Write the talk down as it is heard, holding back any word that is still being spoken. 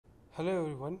Hello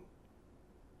everyone,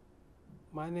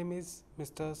 my name is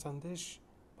Mr. Sandesh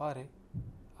Pare.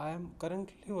 I am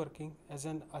currently working as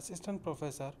an assistant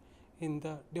professor in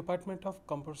the Department of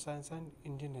Computer Science and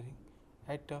Engineering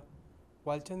at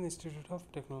Walchand Institute of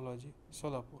Technology,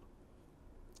 Solapur.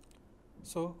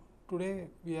 So today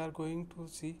we are going to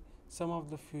see some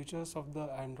of the features of the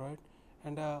Android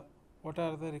and what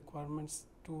are the requirements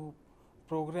to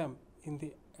program in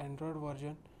the Android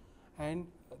version and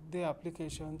the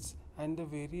applications and the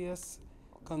various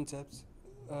concepts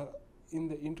uh, in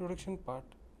the introduction part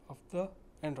of the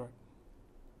Android.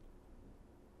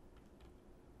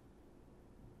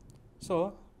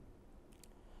 So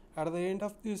at the end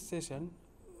of this session,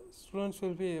 students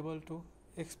will be able to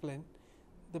explain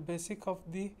the basic of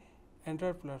the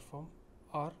Android platform,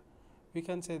 or we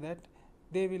can say that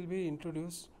they will be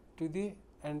introduced to the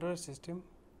Android system.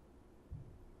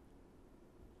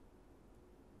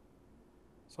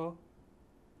 So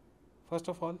first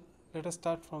of all, let us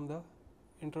start from the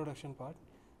introduction part,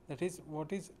 that is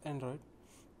what is Android.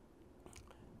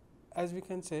 As we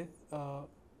can say,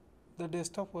 the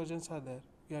desktop versions are there.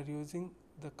 We are using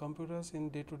the computers in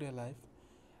day-to-day life,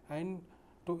 and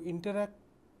to interact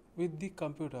with the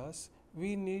computers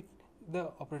we need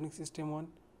the operating system one,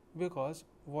 because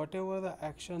whatever the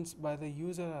actions by the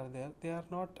user are there, they are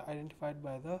not identified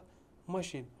by the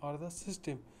machine or the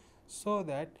system, so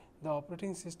that the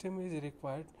operating system is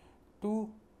required to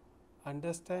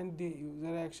understand the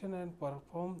user action and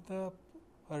perform the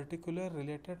particular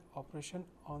related operation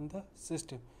on the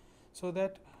system. So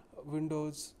that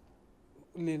Windows,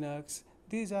 Linux,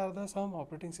 these are the some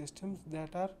operating systems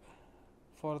that are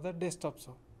for the desktop.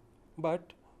 So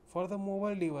but for the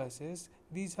mobile devices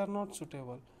these are not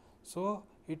suitable, so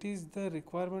it is the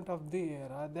requirement of the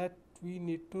era that we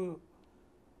need to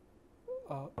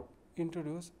uh,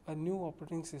 introduce a new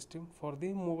operating system for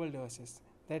the mobile devices,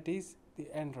 that is the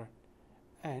Android.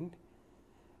 And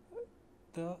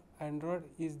the Android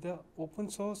is the open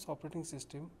source operating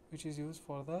system which is used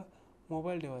for the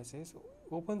mobile devices.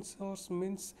 Open source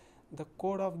means the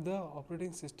code of the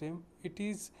operating system, it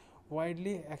is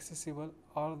widely accessible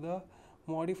or the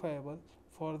modifiable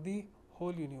for the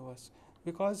whole universe,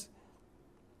 because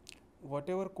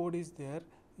whatever code is there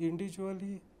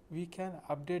individually we can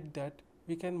update that,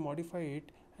 we can modify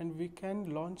it, and we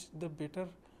can launch the better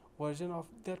version of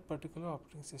that particular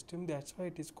operating system. That's why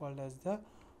it is called as the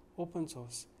open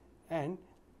source. And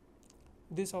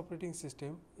this operating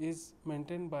system is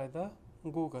maintained by the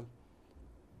Google.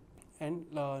 And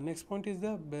next point is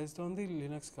the based on the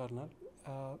Linux kernel.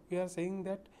 We are saying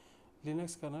that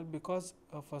Linux kernel because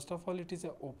first of all it is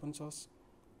a open source,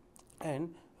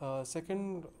 and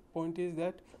second point is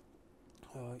that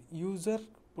user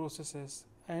processes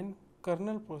and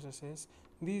kernel processes,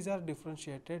 these are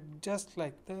differentiated just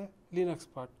like the Linux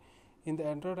part. In the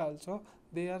Android also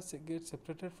they are get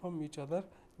separated from each other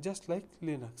just like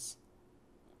Linux.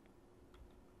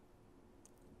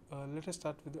 Let us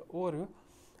start with the overview.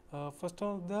 First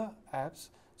of the apps.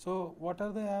 So what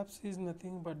are the apps is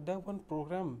nothing but the one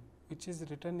program which is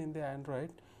written in the Android.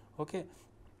 Okay,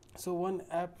 so one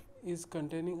app is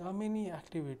containing a many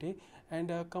activity, and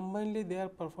combinedly they are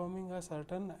performing a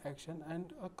certain action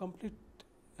and a complete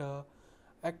uh,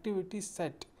 activity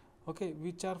set, okay,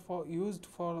 which are for used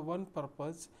for one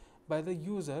purpose by the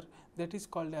user, that is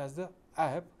called as the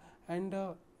app. And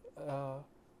uh,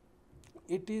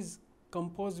 it is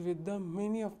composed with the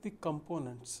many of the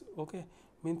components, okay,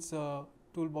 means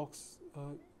toolbox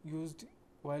used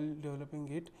while developing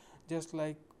it, just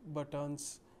like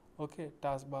buttons, okay,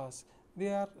 taskbars.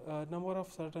 There are number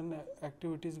of certain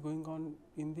activities going on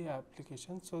in the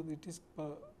application, so it is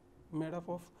made up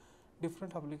of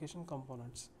different application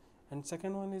components. And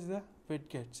second one is the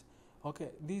widgets. Okay,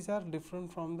 these are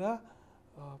different from the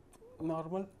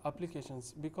normal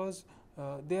applications, because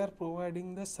they are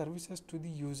providing the services to the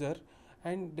user,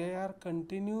 and they are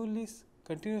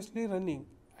continuously running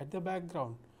at the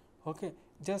background, okay,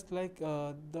 just like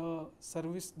the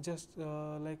service, just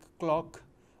like clock,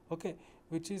 okay,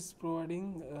 which is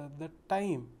providing the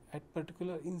time at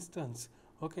particular instance,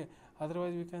 okay.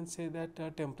 Otherwise we can say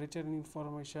that temperature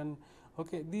information,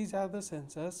 okay, these are the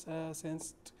sensors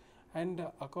sensed, and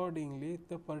accordingly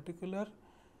the particular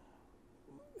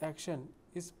action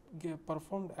is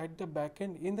performed at the back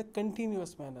end in the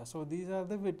continuous manner. So these are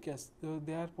the widgets,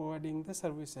 they are providing the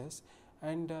services,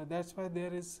 and that's why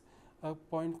there is a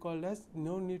point called as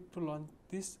no need to launch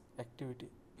this activity,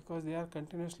 because they are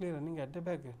continuously running at the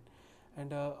back end.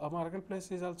 And a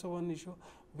marketplace is also one issue,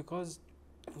 because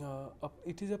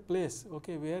it is a place,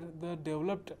 okay, where the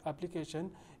developed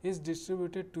application is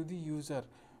distributed to the user,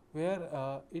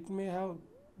 where it may have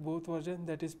both version,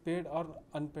 that is paid or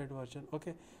unpaid version.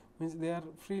 Okay, means they are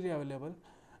freely available.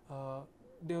 uh,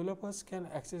 Developers can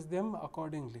access them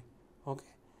accordingly. Okay,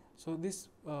 so this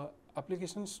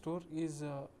application store is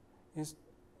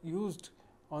used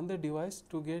on the device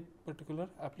to get particular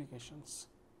applications.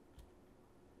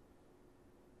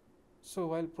 So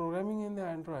while programming in the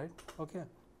Android, okay,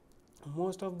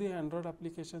 most of the Android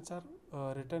applications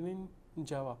are written in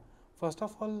Java. First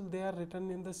of all, they are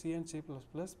written in the C and C++,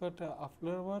 but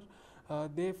afterward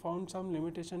they found some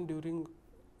limitation during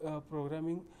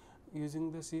programming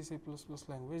using the C, C++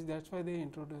 language. That's why they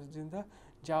introduced in the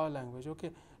Java language.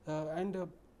 Okay, and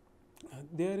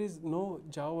there is no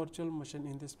Java virtual machine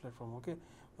in this platform. Okay,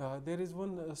 there is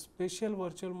one special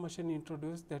virtual machine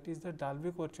introduced, that is the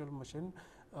Dalvik virtual machine,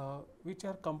 which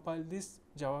are compiled these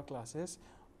Java classes,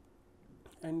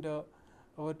 and a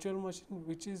virtual machine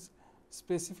which is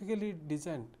specifically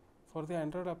designed for the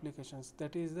Android applications,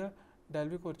 that is the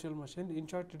Dalvik virtual machine. In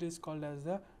short, it is called as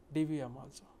the DVM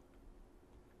also.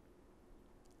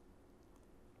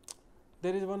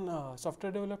 There is one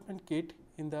software development kit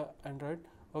in the Android,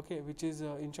 okay, which is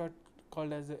in short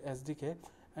called as the SDK,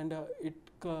 and it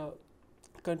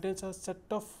contains a set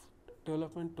of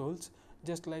development tools,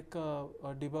 just like a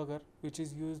debugger, which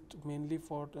is used mainly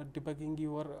for debugging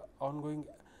your ongoing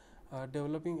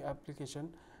developing application.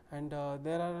 And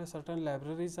there are certain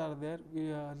libraries are there.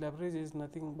 Libraries is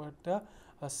nothing but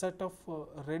a set of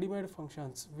ready-made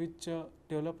functions which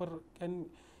developer can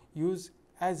use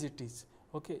as it is.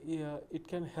 Okay, it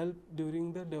can help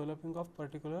during the developing of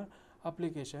particular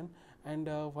application. And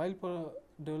while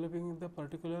developing the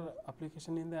particular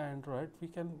application in the Android,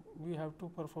 we have to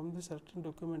perform the certain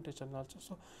documentation also.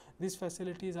 So this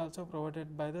facility is also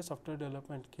provided by the software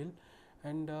development kit,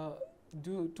 and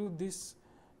due to this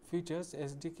features,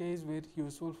 SDK is very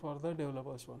useful for the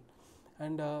developers one.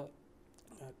 And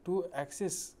to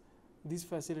access these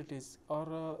facilities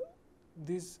or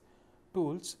these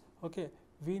tools, okay,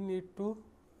 we need to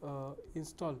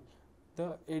install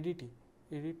the ADT.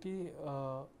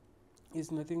 ADT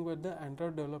is nothing but the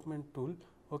Android development tool.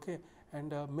 Okay,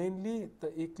 and mainly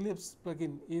the Eclipse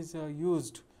plugin is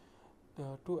used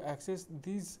to access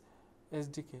these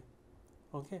SDK.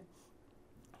 Okay,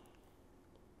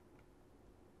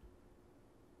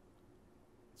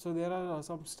 so there are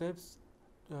some steps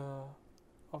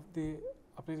of the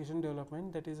application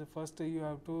development. That is, first you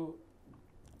have to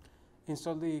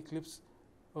install the Eclipse.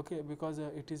 Okay, because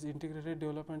it is integrated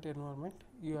development environment,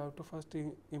 you have to first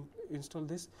install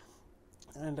this.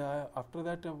 And after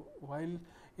that, while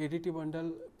ADT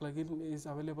bundle plugin is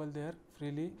available there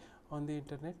freely on the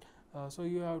internet, so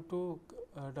you have to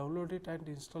download it and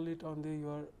install it on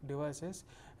your devices.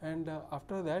 And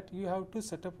after that, you have to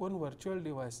set up one virtual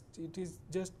device. It is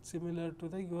just similar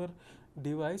to your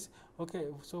device. Okay,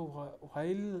 so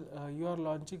while you are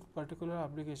launching particular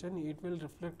application, it will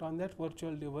reflect on that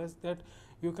virtual device, that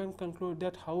you can conclude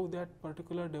that how that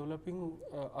particular developing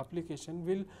application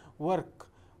will work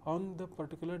on the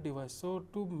particular device. So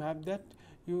to map that,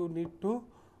 you need to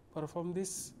perform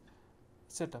this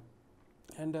setup.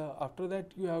 And after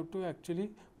that, you have to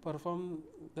actually perform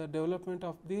the development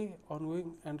of the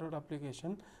ongoing Android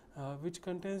application, which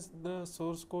contains the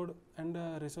source code and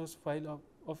resource file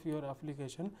of your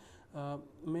application.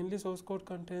 Mainly source code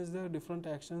contains the different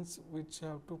actions which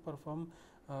have to perform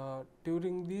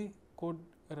during the code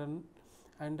run,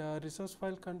 and resource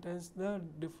file contains the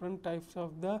different types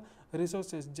of the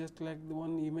resources, just like the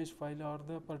one image file or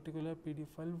the particular PDF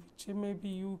file, which maybe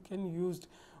you can use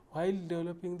while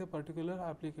developing the particular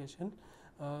application.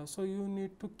 So you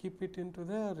need to keep it into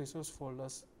the resource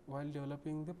folders while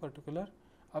developing the particular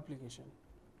application.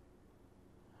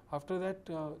 After that,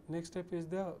 next step is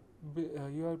the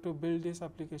you have to build this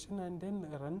application and then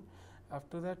run.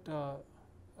 After that,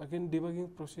 again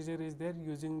debugging procedure is there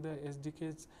using the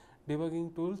SDK's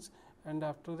debugging tools, and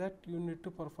after that you need to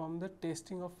perform the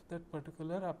testing of that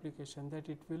particular application, that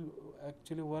it will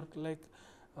actually work like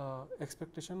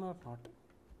expectation or not.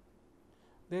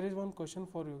 There is one question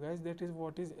for you guys, that is,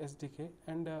 what is SDK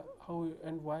and how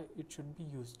and why it should be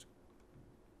used.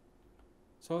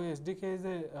 So SDK is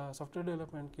a software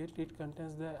development kit. It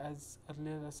contains the, as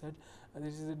earlier I said,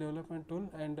 this is a development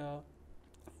tool, and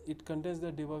it contains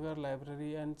the debugger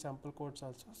library and sample codes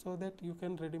also, so that you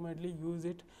can ready-madely use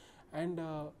it, and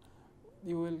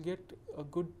you will get a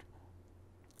good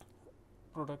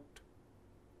product.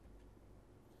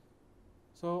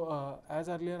 So as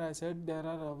earlier I said, there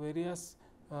are various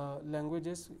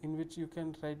languages in which you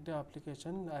can write the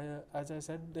application. As I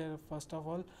said, there first of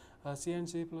all C and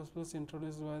C++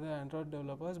 introduced by the Android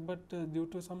developers, but due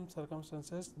to some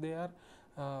circumstances they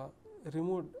are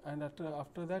removed, and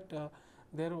after that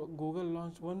there Google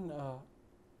launched one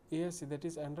ASC, that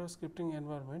is Android scripting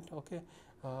environment, okay,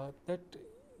 that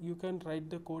you can write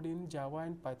the code in Java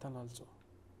and Python also.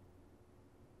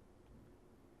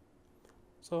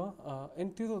 So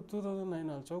in 2009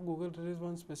 also Google released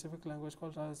one specific language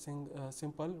called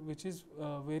Simple, which is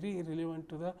very relevant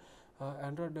to the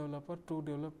Android developer to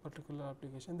develop particular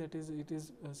application. That is, it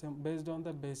is based on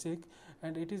the basic,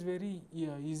 and it is very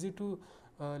easy to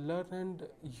learn and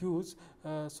use,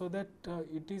 so that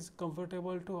it is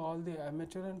comfortable to all the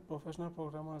amateur and professional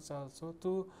programmers also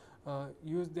to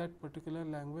use that particular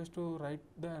language to write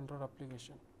the Android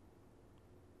application.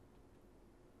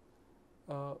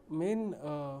 Main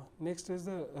next is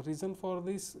the reason for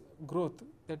this growth,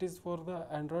 that is for the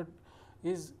Android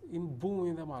is in boom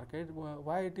in the market.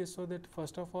 Why it is so? That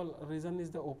first of all, reason is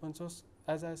the open source.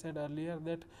 As I said earlier,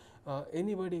 that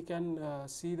anybody can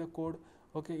see the code,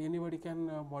 okay, anybody can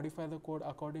modify the code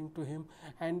according to him,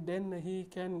 and then he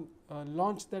can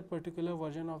launch that particular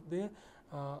version of the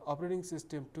operating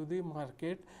system to the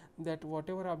market, that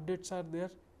whatever updates are there,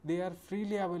 they are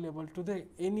freely available to the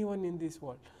anyone in this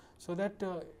world. So that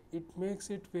it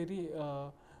makes it very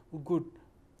good,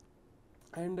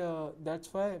 and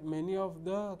that's why many of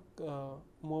the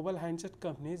mobile handset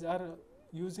companies are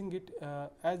using it,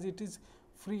 as it is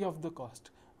free of the cost,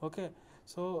 okay.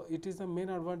 So it is the main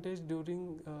advantage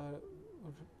during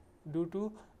due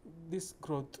to this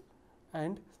growth.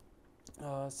 And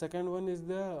second one is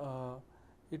the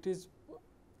it is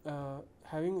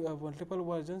having multiple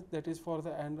versions, that is for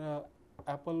the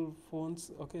Apple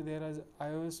phones, okay. There is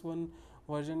iOS one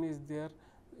version is there,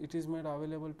 it is made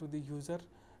available to the user.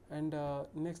 And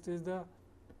next is the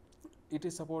it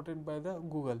is supported by the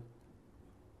Google.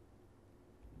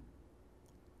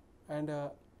 And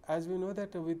as we know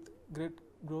that with great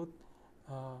growth,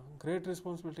 great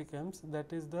responsibility comes,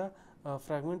 that is the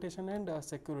fragmentation and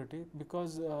security,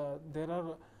 because there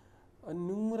are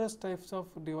numerous types of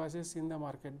devices in the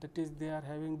market, that is they are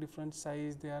having different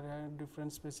size, they are having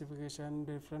different specification,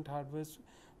 different hardware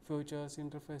features,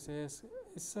 interfaces,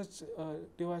 such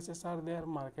devices are there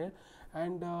market.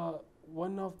 And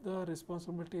one of the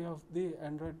responsibility of the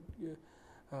Android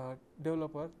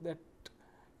developer, that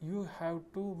you have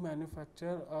to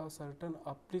manufacture a certain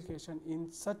application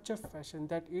in such a fashion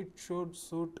that it should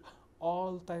suit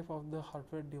all type of the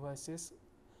hardware devices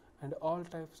and all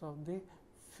types of the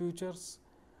features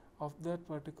of that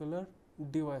particular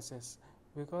devices,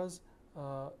 because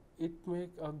it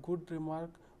make a good remark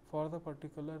for the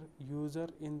particular user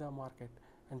in the market.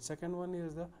 And second one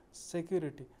is the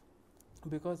security,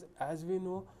 because as we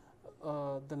know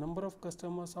the number of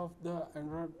customers of the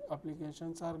Android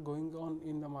applications are going on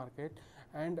in the market,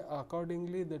 and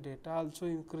accordingly the data also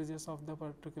increases of the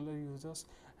particular users,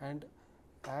 and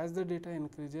as the data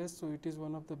increases, so it is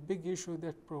one of the big issue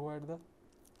that provide the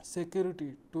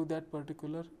security to that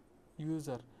particular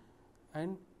user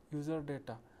and user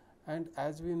data. And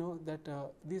as we know that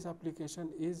this application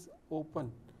is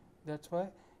open, that's why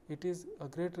it is a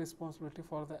great responsibility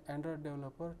for the Android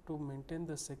developer to maintain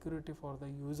the security for the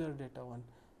user data one.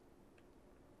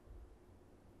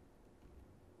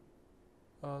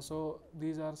 So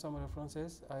these are some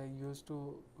references I used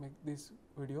to make this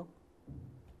video.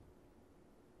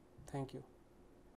 Thank you.